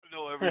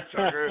every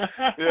trucker.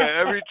 Yeah,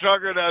 every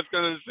trucker that's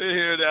gonna sit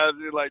here that's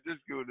like this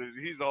dude,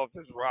 he's off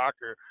his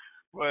rocker.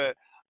 But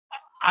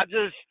I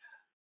just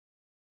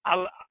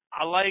I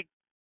I like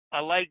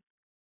I like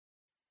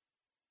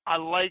I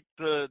like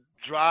to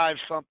drive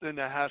something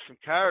that has some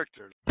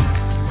character.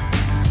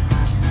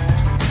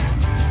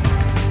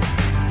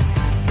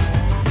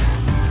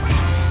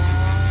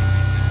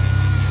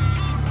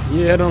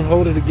 Yeah, I don't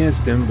hold it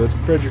against him, but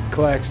Frederick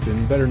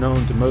Claxton, better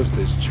known to most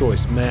as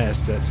Choice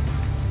Mass, that's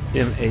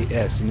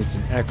MAS, and it's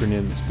an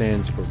acronym that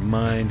stands for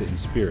Mind and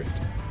Spirit.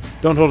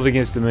 Don't hold it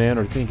against the man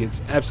or think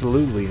it's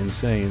absolutely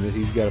insane that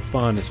he's got a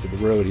fondness for the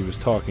road he was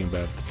talking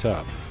about at the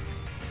top.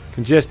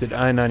 Congested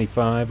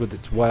I-95 with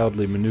its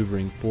wildly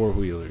maneuvering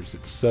four-wheelers,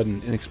 its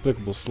sudden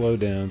inexplicable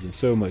slowdowns, and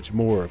so much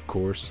more, of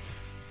course.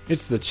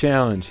 It's the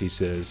challenge, he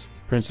says,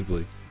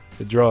 principally,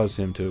 that draws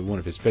him to one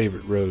of his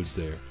favorite roads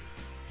there.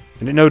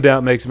 And it no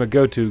doubt makes him a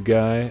go-to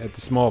guy at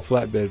the small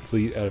flatbed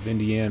fleet out of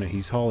Indiana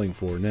he's hauling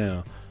for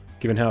now,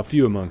 given how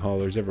few among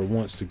haulers ever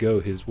wants to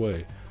go his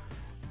way.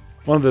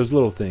 One of those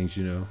little things,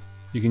 you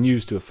can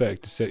use to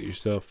effect to set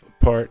yourself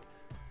apart,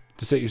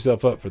 to set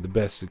yourself up for the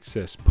best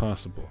success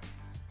possible.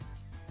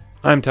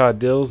 I'm Todd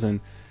Dills, and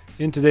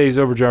in today's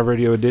Overdrive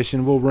Radio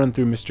edition, we'll run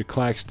through Mr.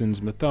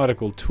 Claxton's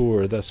methodical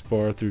tour thus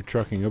far through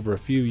trucking over a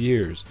few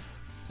years,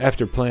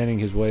 after planning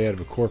his way out of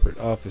a corporate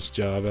office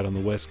job out on the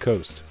West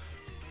Coast.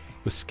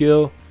 With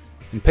skill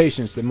and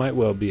patience that might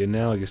well be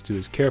analogous to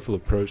his careful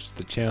approach to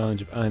the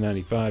challenge of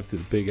I-95 through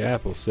the Big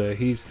Apple, say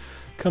he's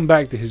come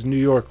back to his New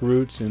York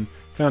roots and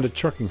found a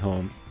trucking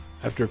home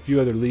after a few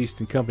other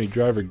leased and company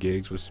driver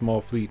gigs with small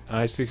fleet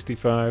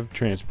I-65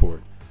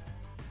 transport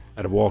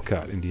out of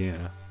Walcott,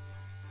 Indiana.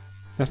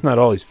 That's not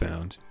all he's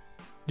found.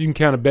 You can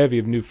count a bevy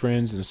of new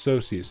friends and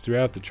associates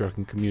throughout the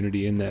trucking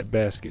community in that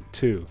basket,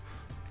 too.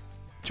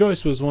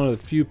 Choice was one of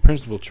the few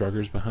principal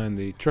truckers behind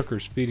the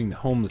Truckers Feeding the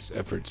Homeless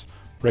efforts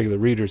regular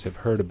readers have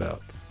heard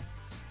about.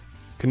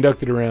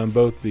 Conducted around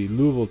both the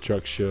Louisville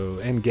Truck Show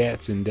and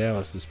GATS in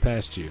Dallas this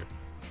past year.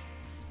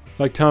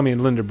 Like Tommy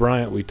and Linda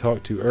Bryant we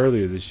talked to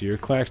earlier this year,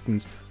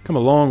 Claxton's come a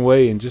long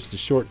way in just a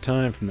short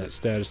time from that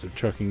status of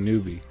trucking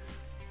newbie.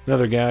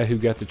 Another guy who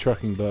got the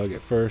trucking bug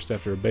at first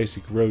after a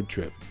basic road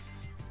trip.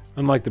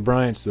 Unlike the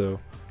Bryants,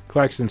 though,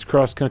 Claxton's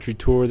cross-country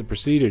tour that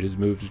preceded his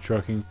move to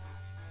trucking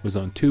was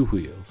on two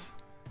wheels,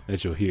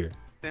 as you'll hear.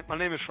 My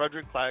name is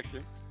Frederick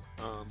Claxton.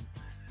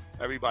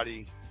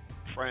 Everybody,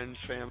 friends,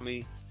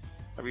 family,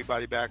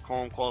 everybody back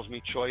home calls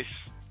me Choice,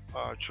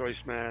 Choice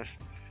Mass.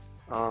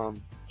 So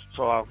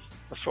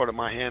that's sort of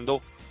my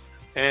handle.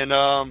 And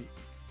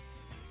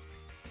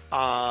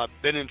I've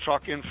been in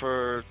trucking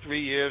for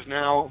 3 years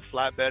now,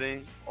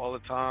 flatbedding all the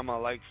time. I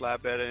like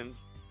flatbedding.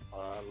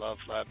 I love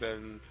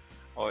flatbedding.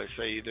 I always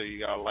say either you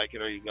gotta like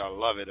it or you gotta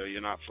love it, or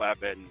you're not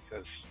flatbedding,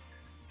 because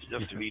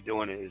just to be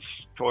doing it is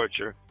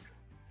torture.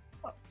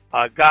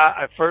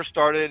 I first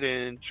started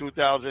in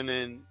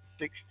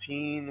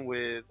 2016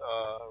 with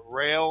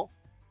rail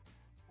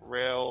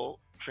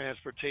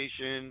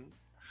transportation.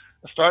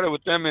 I started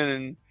with them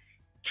in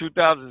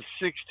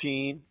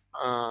 2016.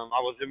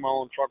 I was in my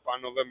own truck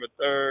on November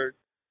 3rd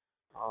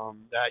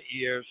that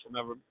year, so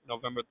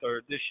November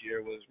 3rd this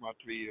year was my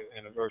 3-year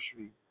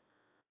anniversary.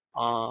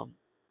 I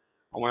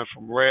went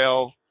from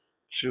rail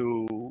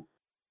to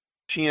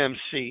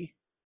TMC.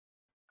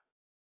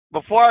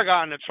 Before I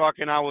got into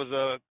trucking, I was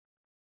a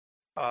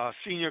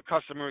senior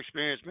customer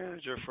experience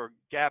manager for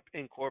Gap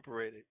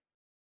Incorporated.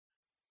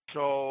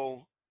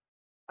 So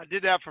I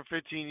did that for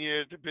 15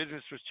 years. The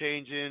business was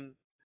changing,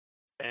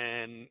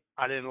 and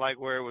I didn't like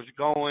where it was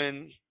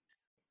going,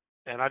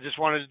 and I just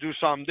wanted to do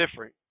something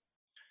different.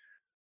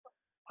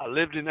 I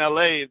lived in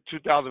LA in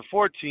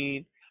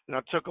 2014, and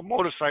I took a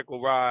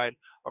motorcycle ride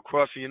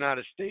across the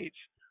United States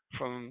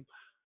from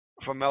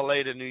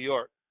LA to New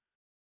York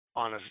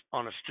on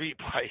a street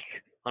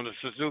bike, on a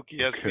Suzuki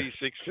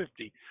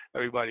SV650.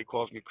 Everybody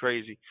calls me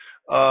crazy.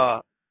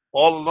 All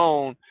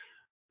alone,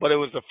 but it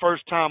was the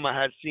first time I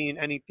had seen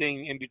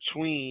anything in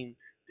between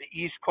the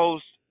East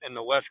Coast and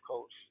the West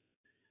Coast.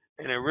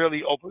 And it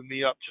really opened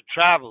me up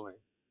to traveling,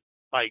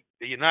 like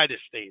the United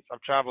States.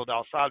 I've traveled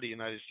outside the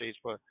United States,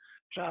 but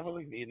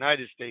traveling the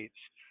United States.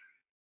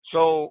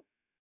 So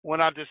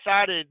when I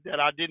decided that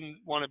I didn't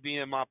want to be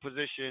in my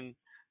position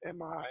in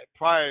my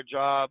prior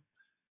job,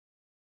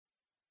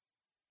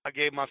 I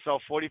gave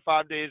myself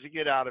 45 days to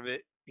get out of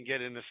it and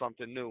get into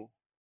something new.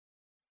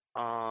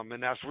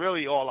 And that's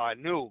really all I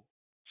knew.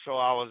 So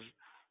I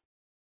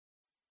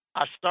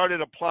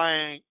started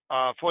applying.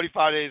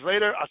 45 days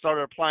later, I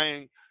started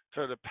applying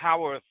to the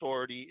Power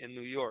Authority in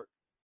New York.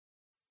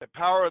 The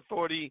Power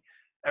Authority,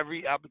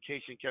 every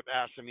application kept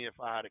asking me if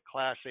I had a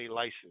Class A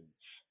license.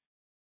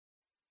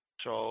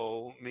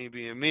 So me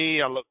being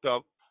me, I looked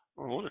up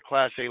what's a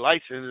Class A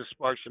license. It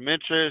sparked some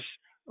interest.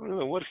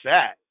 What's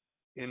that?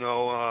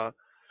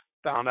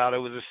 Found out it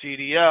was a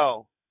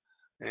CDL,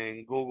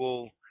 and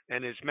Google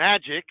and its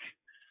magic.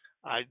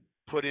 I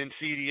put in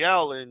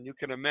CDL, and you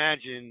can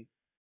imagine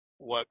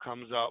what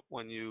comes up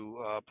when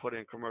you put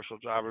in commercial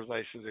driver's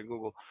license in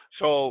Google.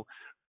 So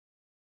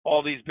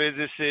all these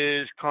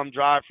businesses come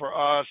drive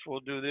for us.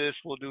 We'll do this,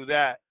 we'll do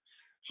that.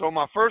 So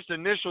my first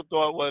initial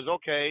thought was,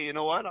 okay, you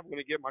know what? I'm going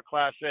to get my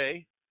Class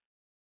A.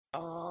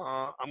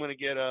 I'm going to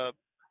get a.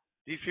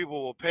 These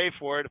people will pay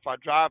for it if I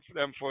drive for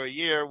them for a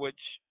year, which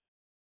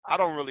I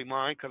don't really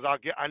mind because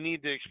I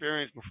need the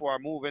experience before I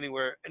move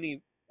anywhere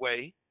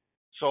anyway.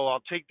 So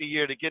I'll take the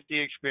year to get the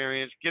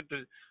experience, get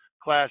the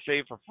Class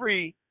A for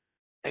free,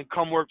 and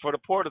come work for the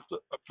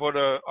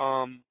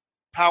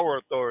Power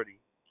Authority,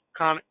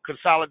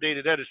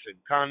 Consolidated Edison,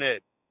 Con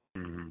Ed.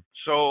 Mm-hmm.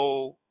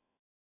 So,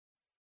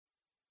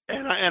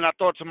 and I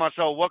thought to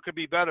myself, what could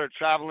be better,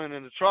 traveling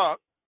in the truck?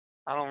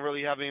 I don't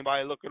really have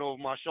anybody looking over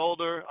my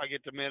shoulder. I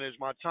get to manage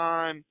my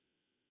time.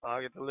 I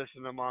get to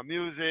listen to my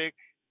music.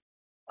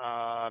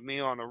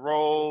 Me on the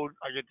road.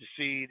 I get to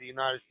see the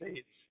United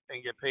States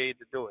and get paid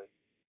to do it.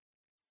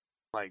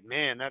 Like,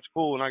 man, that's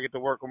cool. And I get to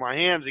work with my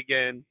hands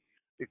again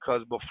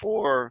because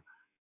before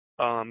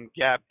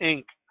Gap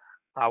Inc.,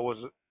 I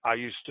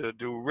used to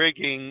do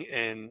rigging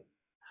and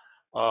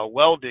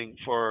welding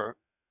for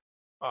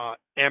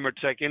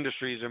Amertech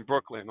Industries in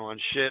Brooklyn on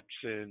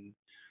ships and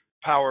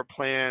power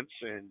plants,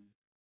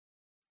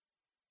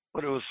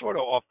 but it was sort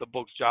of off the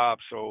books job,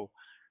 so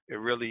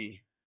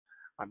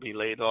I'd be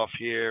laid off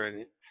here,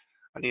 and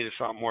I needed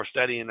something more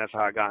steady, and that's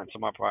how I got into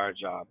my prior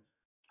job.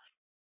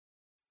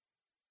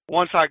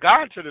 Once I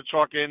got into the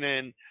trucking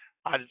and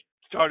I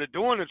started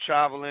doing the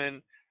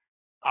traveling,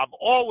 I've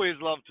always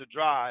loved to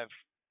drive.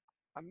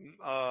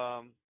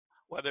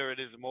 Whether it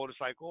is a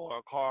motorcycle or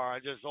a car, I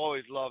just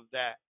always loved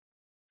that.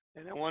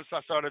 And then once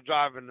I started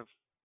driving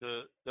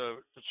the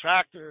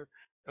tractor,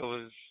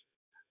 it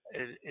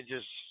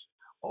just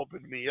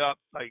opened me up.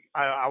 Like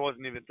I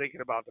wasn't even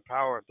thinking about the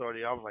Power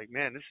Authority. I was like,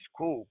 man, this is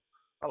cool.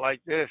 I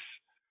like this.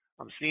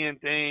 I'm seeing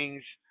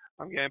things.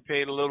 I'm getting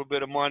paid a little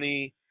bit of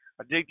money.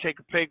 I did take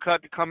a pay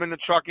cut to come into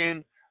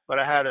trucking, but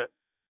I had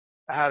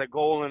a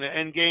goal in the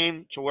end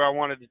game to where I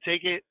wanted to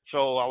take it,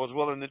 so I was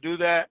willing to do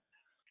that.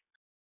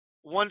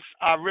 Once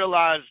I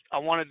realized I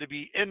wanted to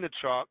be in the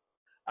truck,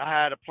 I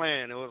had a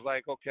plan. It was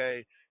like,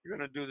 okay, you're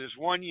going to do this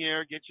 1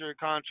 year, get your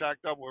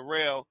contract up with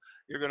rail.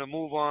 You're going to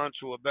move on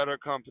to a better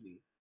company,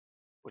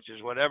 which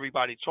is what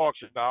everybody talks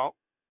about.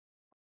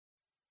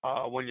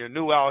 When you're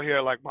new out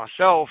here like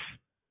myself,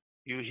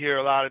 you hear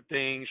a lot of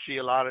things, see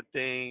a lot of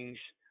things,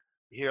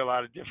 hear a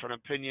lot of different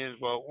opinions.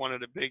 But one of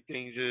the big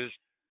things is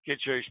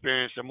get your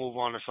experience and move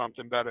on to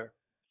something better.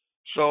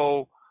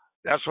 So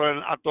that's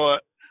when I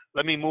thought,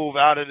 let me move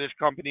out of this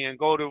company and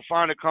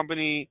find a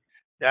company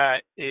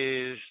that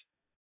is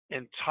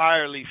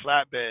entirely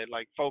flatbed,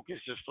 like focus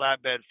is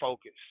flatbed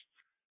focus.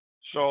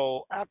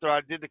 So after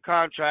I did the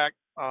contract,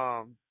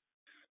 I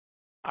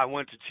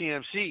went to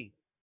TMC.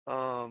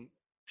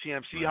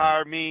 TMC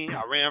hired me.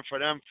 I ran for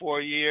them for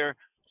a year,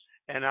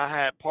 and I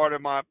had part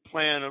of my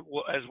plan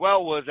as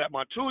well was at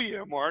my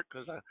 2-year mark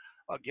because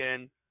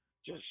again,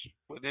 just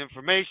with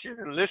information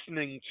and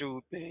listening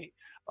to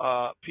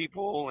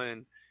people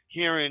and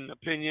hearing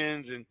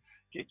opinions and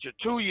get your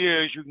 2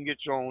 years, you can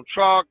get your own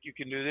truck, you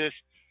can do this,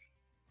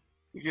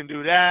 you can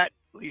do that,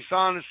 lease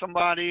on to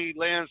somebody,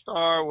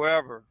 Landstar,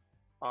 wherever.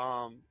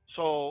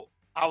 So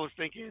I was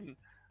thinking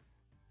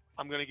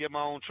I'm going to get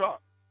my own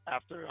truck.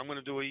 After I'm going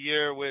to do a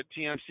year with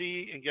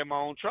TMC and get my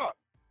own truck.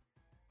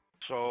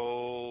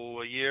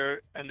 So a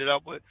year ended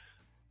up with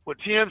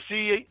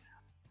TMC.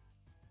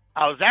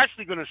 I was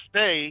actually going to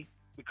stay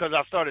because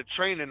I started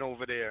training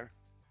over there.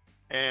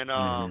 And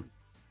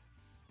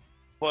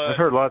but I've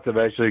heard lots of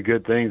actually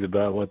good things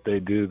about what they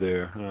do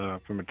there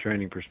from a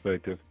training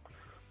perspective.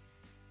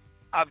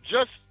 I've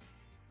just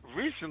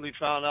recently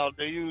found out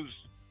they use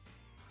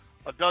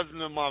a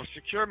dozen of my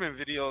securement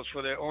videos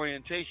for their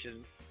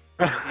orientation.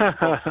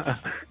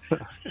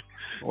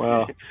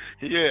 Wow.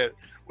 Yeah,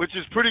 which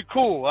is pretty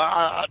cool.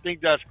 I think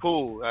that's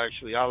cool,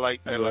 actually. I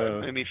like that. Yeah.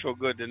 It made me feel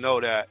good to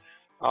know that,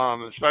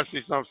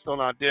 especially since I'm still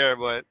not there.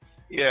 But,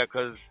 yeah,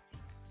 because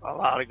a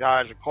lot of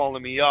guys are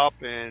calling me up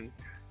and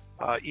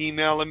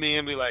emailing me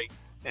and be like,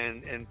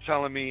 and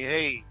telling me,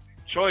 hey,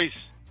 Choice,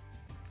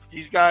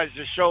 these guys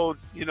just showed,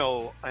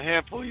 a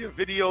handful of your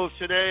videos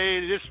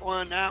today. This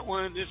one, that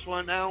one, this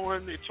one, that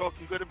one. They're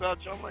talking good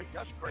about you. I'm like,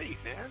 that's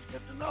great, man. It's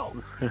good to know.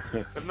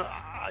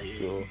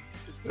 Cool.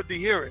 It's good to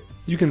hear it.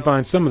 You can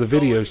find some of the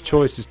videos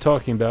Choice is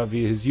talking about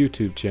via his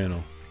YouTube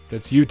channel.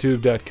 That's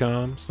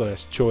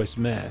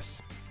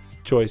youtube.com/ChoiceMass.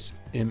 Choice,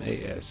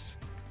 M-A-S.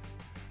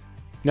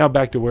 Now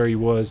back to where he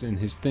was in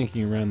his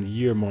thinking around the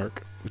year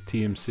mark with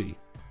TMC.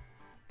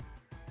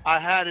 I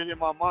had it in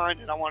my mind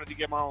and I wanted to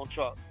get my own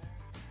truck.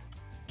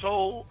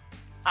 So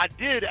I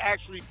did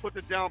actually put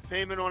the down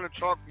payment on a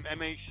truck from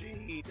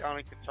MAC down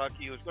in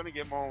Kentucky. I was going to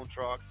get my own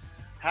truck.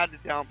 Had the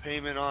down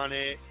payment on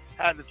it.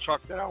 Had the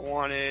truck that I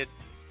wanted.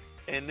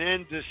 And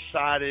then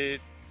decided,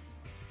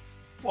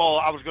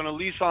 I was going to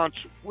lease on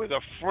with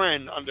a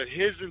friend under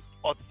his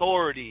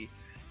authority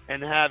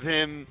and have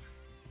him,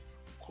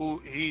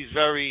 he's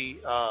very,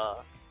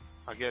 I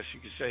guess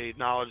you could say,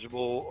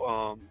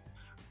 knowledgeable,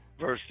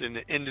 versed in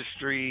the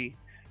industry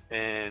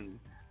and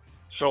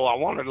So I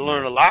wanted to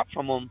learn Right. a lot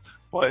from him,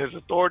 but his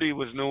authority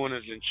was knowing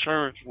his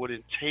insurance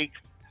wouldn't take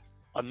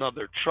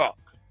another truck.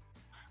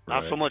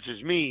 Not so Right. much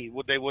as me,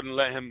 they wouldn't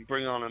let him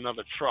bring on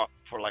another truck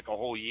for like a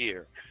whole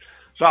year.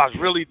 So I was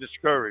really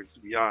discouraged, to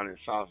be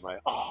honest. I was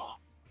like, oh,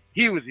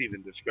 he was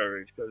even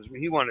discouraged because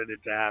he wanted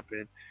it to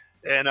happen.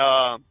 And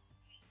I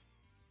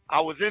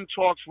was in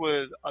talks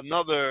with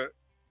another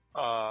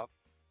uh,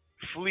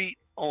 fleet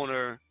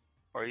owner,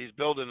 or he's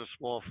building a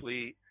small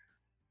fleet,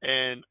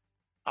 and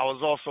I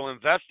was also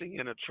investing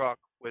in a truck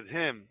with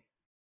him.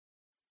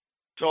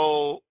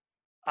 So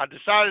I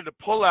decided to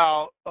pull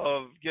out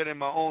of getting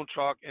my own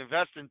truck,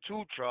 invest in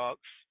two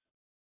trucks,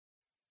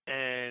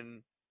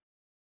 and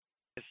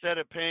instead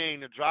of paying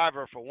the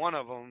driver for one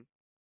of them,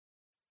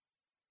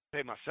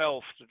 pay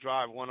myself to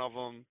drive one of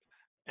them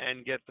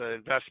and get the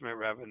investment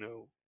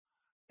revenue.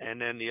 And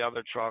then the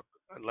other truck,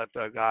 let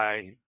the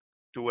guy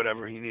do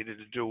whatever he needed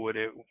to do with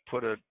it.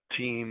 Put a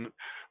team,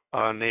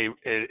 and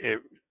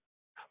it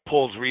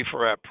pulls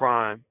reefer at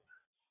Prime.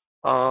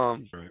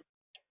 Um, Right.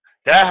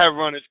 that had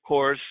run its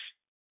course.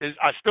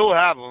 I still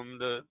have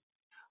them.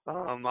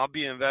 I'll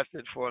be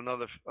invested for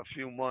another a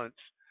few months,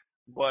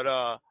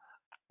 but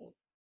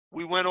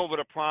we went over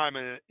to Prime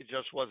and it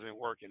just wasn't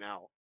working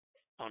out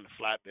on the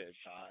flatbed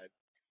side.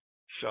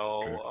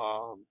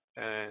 So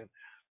Okay.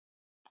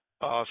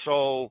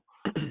 so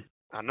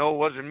I know it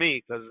wasn't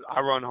me because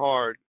I run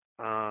hard,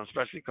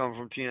 especially coming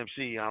from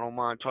TMC. I don't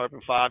mind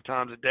tarping 5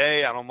 times a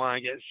day. I don't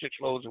mind getting 6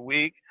 loads a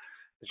week.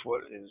 It's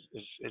what it is.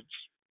 It's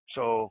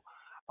so.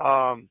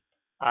 Um,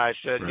 I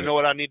said, you Right. know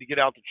what? I need to get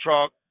out the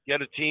truck,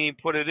 get a team,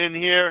 put it in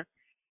here,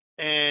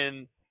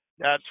 and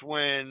that's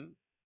when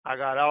I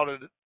got out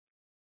of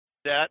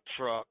that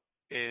truck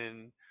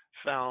and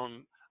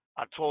found.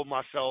 I told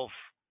myself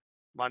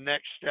my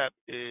next step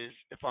is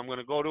if I'm going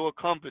to go to a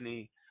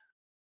company,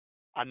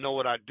 I know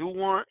what I do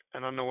want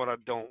and I know what I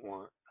don't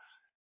want.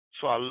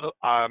 So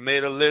I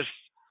made a list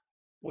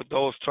with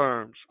those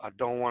terms. I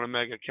don't want a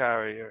mega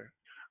carrier.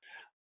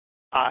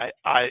 I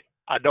I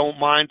I don't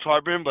mind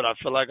tarping, but I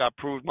feel like I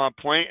proved my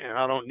point, and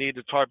I don't need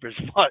to tarp as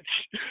much.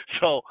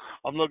 So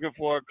I'm looking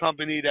for a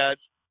company that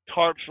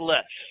tarps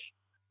less.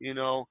 You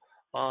know,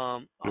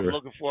 I'm Sure.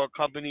 looking for a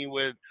company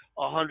with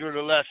 100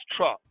 or less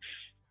trucks.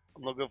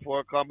 I'm looking for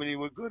a company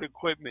with good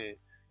equipment.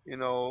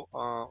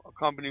 A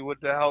company with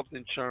the health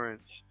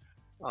insurance.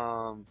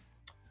 Um,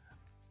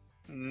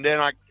 and then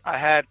I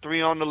had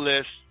three on the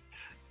list,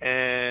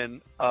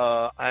 and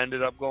I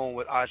ended up going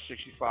with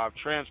I-65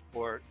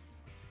 Transport,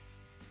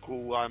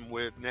 who I'm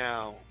with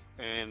now,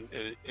 and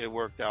it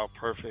worked out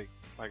perfect.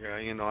 Like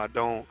I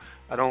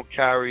don't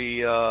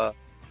carry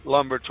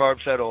lumber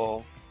tarps at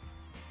all.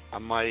 I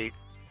might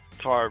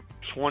tarp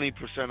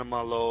 20% of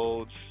my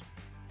loads.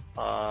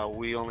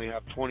 We only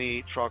have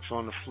 28 trucks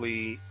on the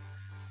fleet.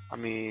 I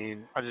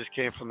mean, I just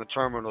came from the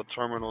terminal.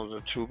 Terminal's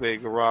a two-bay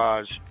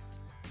garage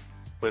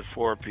with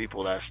 4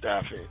 people that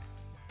staff it.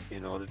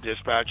 The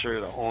dispatcher,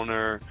 the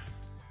owner,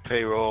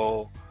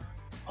 payroll,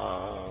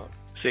 uh,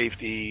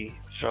 safety.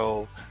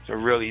 So it's a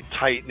really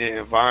tight knit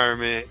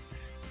environment,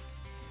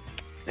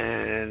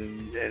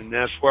 and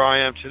that's where I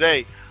am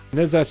today. And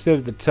as I said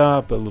at the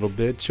top a little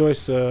bit,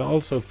 Choice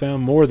also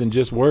found more than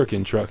just work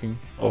in trucking,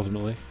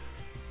 ultimately.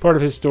 Part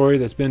of his story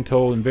that's been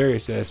told in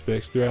various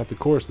aspects throughout the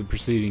course of the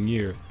preceding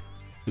year.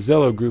 The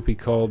Zello group he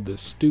called the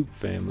Stoop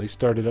family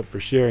started up for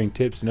sharing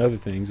tips and other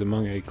things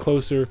among a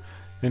closer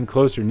and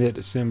closer knit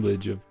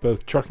assemblage of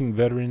both trucking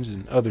veterans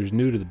and others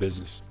new to the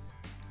business.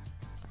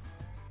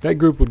 That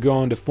group would go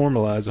on to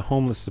formalize a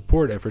homeless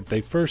support effort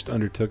they first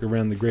undertook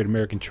around the Great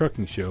American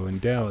Trucking Show in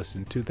Dallas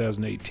in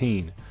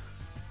 2018,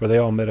 where they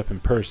all met up in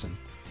person.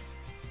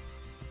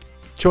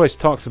 Choice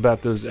talks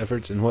about those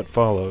efforts and what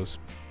follows.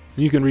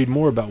 You can read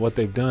more about what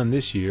they've done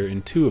this year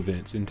in 2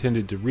 events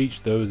intended to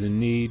reach those in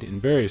need in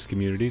various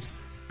communities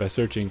by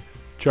searching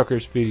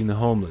Truckers Feeding the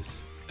Homeless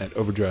at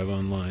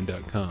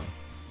overdriveonline.com.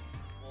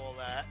 All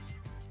that,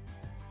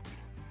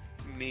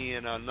 me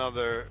and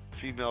another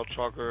female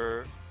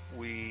trucker,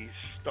 we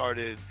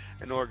started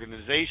an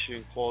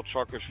organization called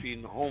Truckers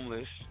Feeding the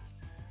Homeless,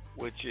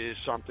 which is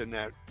something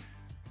that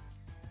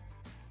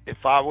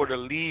if I were to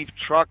leave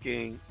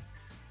trucking,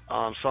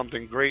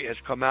 something great has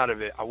come out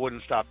of it. I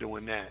wouldn't stop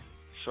doing that.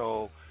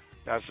 So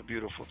that's a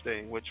beautiful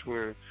thing, which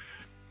we're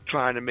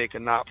trying to make a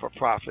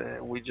not-for-profit.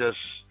 And we just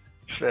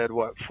fed,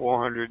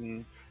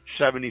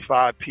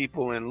 475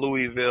 people in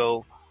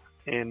Louisville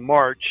in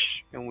March,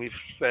 and we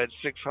fed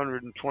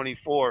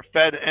 624,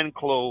 fed and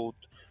clothed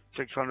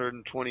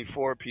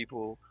 624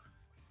 people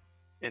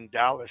in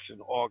Dallas in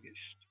August.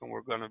 And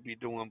we're going to be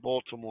doing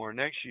Baltimore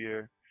next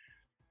year.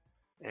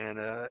 And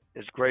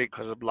it's great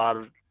because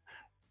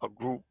a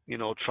group,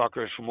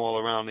 truckers from all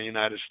around the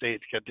United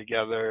States get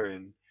together,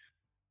 and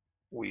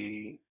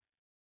we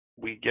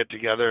get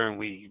together and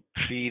we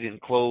feed and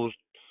clothe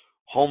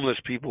homeless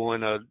people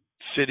in a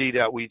city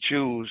that we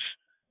choose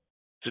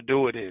to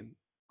do it in.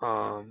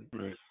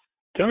 Right.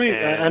 Tell me,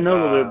 I And know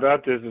a little bit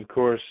about this, of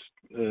course,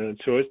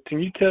 Choice. Can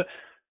you tell?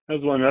 That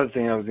was one other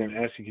thing I was going to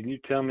ask you. Can you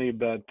tell me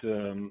about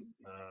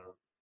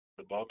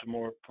the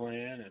Baltimore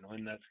plan and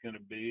when that's going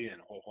to be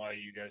and why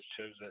you guys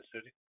chose that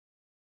city?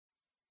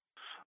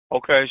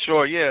 Okay,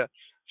 sure, yeah.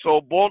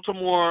 So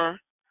Baltimore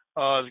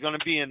is going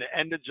to be in the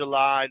end of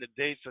July. The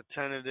dates are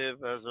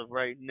tentative as of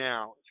right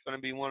now. It's going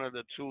to be one of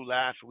the 2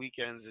 last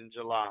weekends in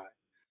July.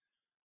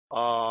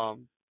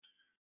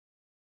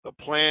 The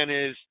plan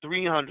is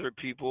 300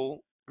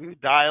 people. We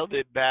dialed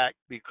it back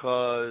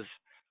because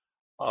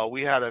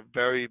we had a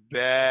very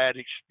bad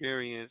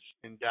experience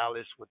in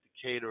Dallas with the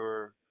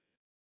caterer.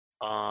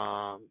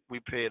 We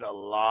paid a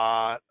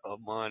lot of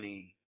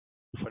money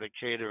for the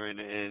catering,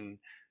 and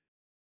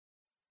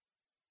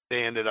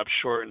they ended up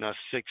shorting us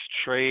 6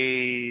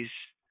 trays.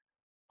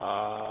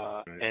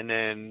 And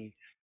then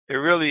it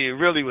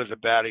really was a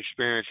bad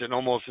experience. It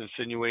almost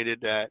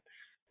insinuated that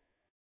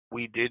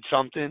we did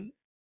something.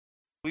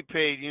 We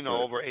paid,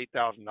 over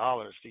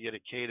 $8,000 to get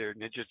it catered,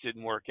 and it just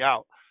didn't work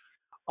out.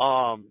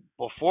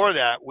 Before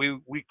that,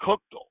 we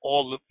cooked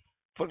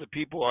for the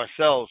people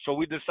ourselves, so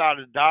we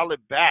decided to dial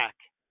it back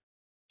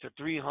to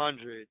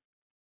 300.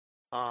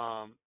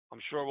 I'm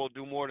sure we'll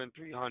do more than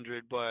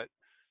 300, but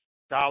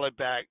dial it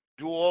back,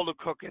 do all the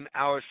cooking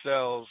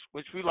ourselves,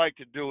 which we like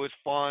to do. It's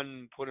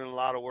fun, put in a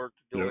lot of work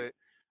to do it.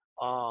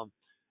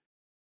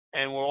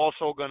 And we're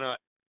also gonna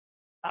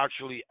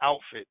actually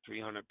outfit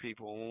 300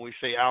 people. When we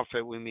say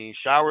outfit, we mean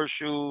shower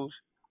shoes,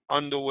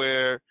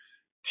 underwear,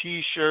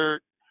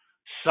 t-shirt,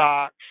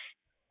 socks,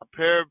 a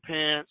pair of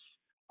pants,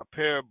 a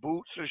pair of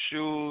boots or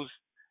shoes,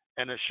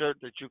 and a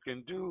shirt that you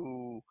can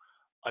do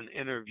an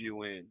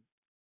interview in,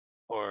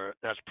 or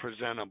that's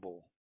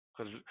presentable.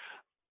 Because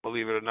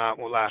believe it or not,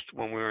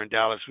 when we were in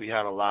Dallas, we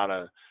had a lot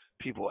of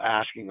people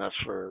asking us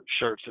for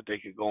shirts that they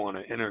could go on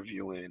an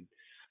interview in.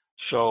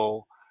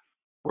 So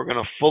we're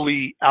going to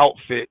fully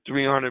outfit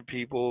 300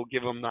 people,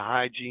 give them the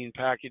hygiene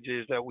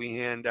packages that we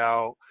hand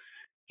out,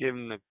 give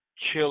them the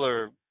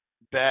killer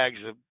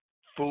bags of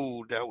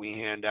food that we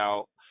hand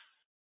out.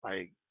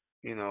 Like,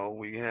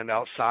 we hand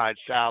out side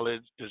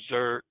salads,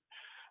 dessert.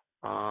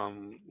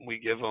 We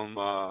give them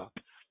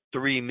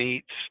 3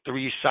 meats,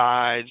 3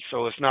 sides.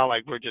 So it's not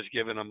like we're just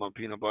giving them a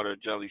peanut butter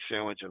jelly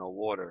sandwich and a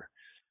water.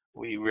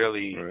 We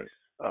really,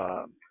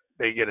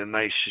 they get a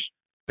nice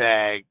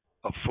bag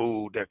of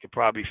food that could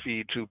probably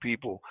feed 2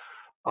 people.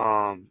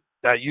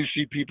 That you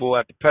see people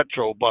at the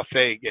petrol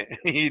buffet get,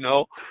 This is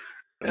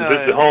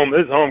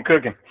home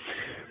cooking.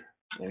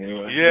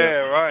 Anyway.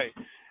 Yeah, right.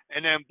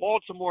 And then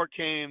Baltimore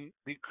came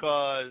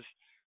because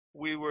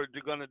we were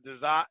going to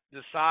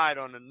decide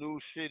on a new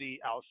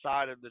city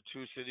outside of the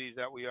 2 cities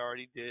that we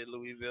already did,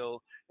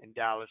 Louisville and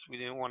Dallas. We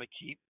didn't want to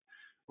keep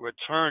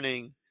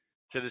returning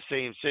to the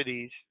same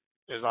cities.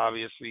 There's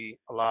obviously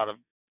a lot of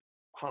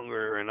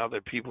hunger and other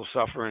people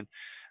suffering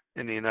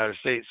in the United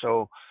States.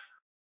 So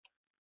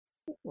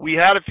we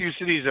had a few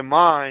cities in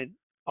mind.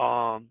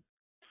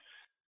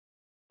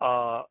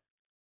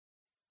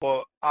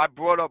 But I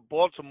brought up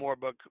Baltimore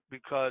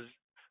because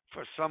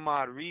for some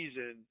odd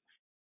reason,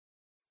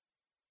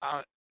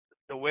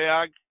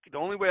 the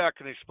only way I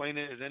can explain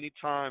it is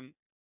anytime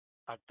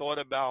I thought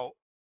about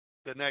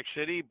the next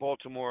city,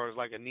 Baltimore is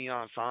like a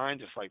neon sign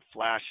just like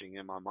flashing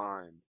in my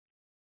mind.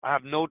 I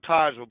have no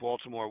ties with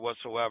Baltimore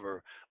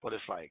whatsoever, but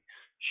it's like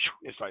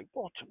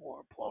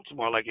Baltimore,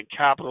 like in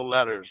capital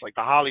letters, like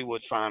the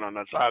Hollywood sign on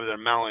the side of the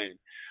mountain.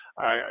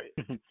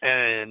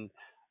 And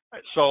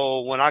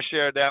so when I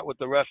shared that with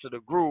the rest of the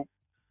group,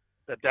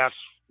 that's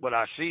what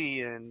I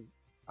see, and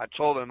I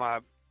told them I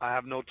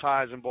have no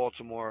ties in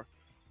Baltimore.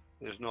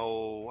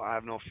 I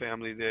have no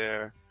family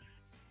there.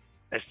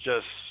 It's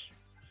just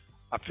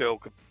I feel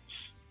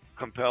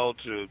compelled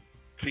to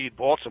feed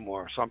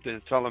Baltimore.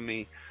 Something's telling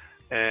me,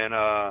 and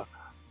I'll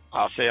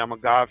say I'm a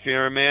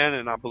God-fearing man,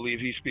 and I believe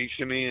He speaks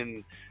to me,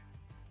 and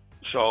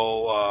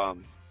so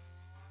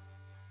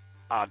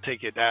I'll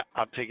take it as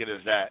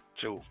that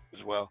too,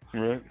 as well.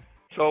 Right.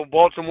 So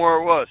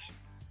Baltimore it was.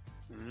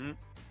 Mm-hmm.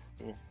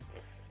 Cool.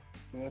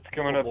 Well, that's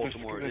coming up this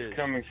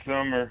coming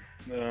summer.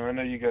 I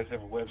know you guys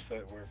have a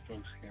website where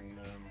folks can.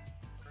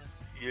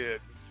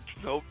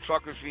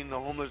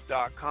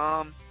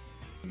 truckersfeedingthehomeless.com.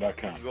 You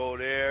can go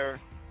there.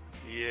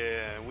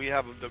 Yeah, we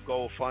have the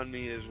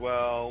GoFundMe as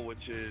well,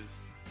 which is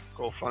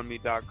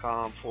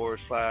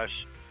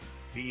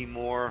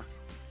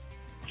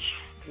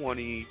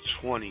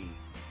GoFundMe.com/BeMore2020.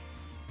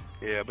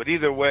 Yeah, but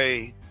either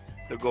way,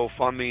 the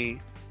GoFundMe,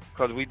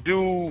 because we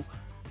do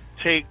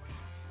take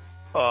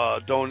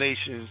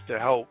donations to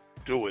help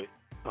do it.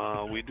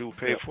 We do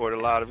pay for it,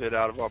 a lot of it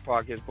out of our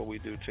pockets, but we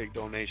do take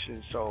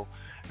donations. So,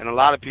 and a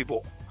lot of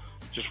people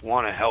just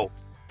want to help,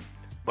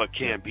 but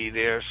can't be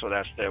there, so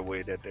that's their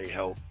way that they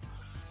help.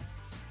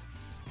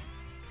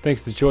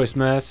 Thanks to Choice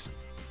Mass,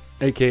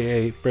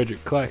 a.k.a.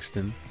 Frederick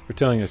Claxton, for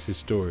telling us his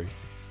story.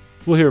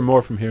 We'll hear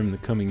more from him in the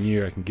coming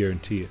year, I can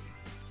guarantee it.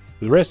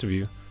 For the rest of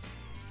you,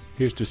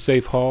 here's to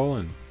safe haul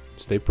and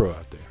stay pro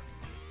out there.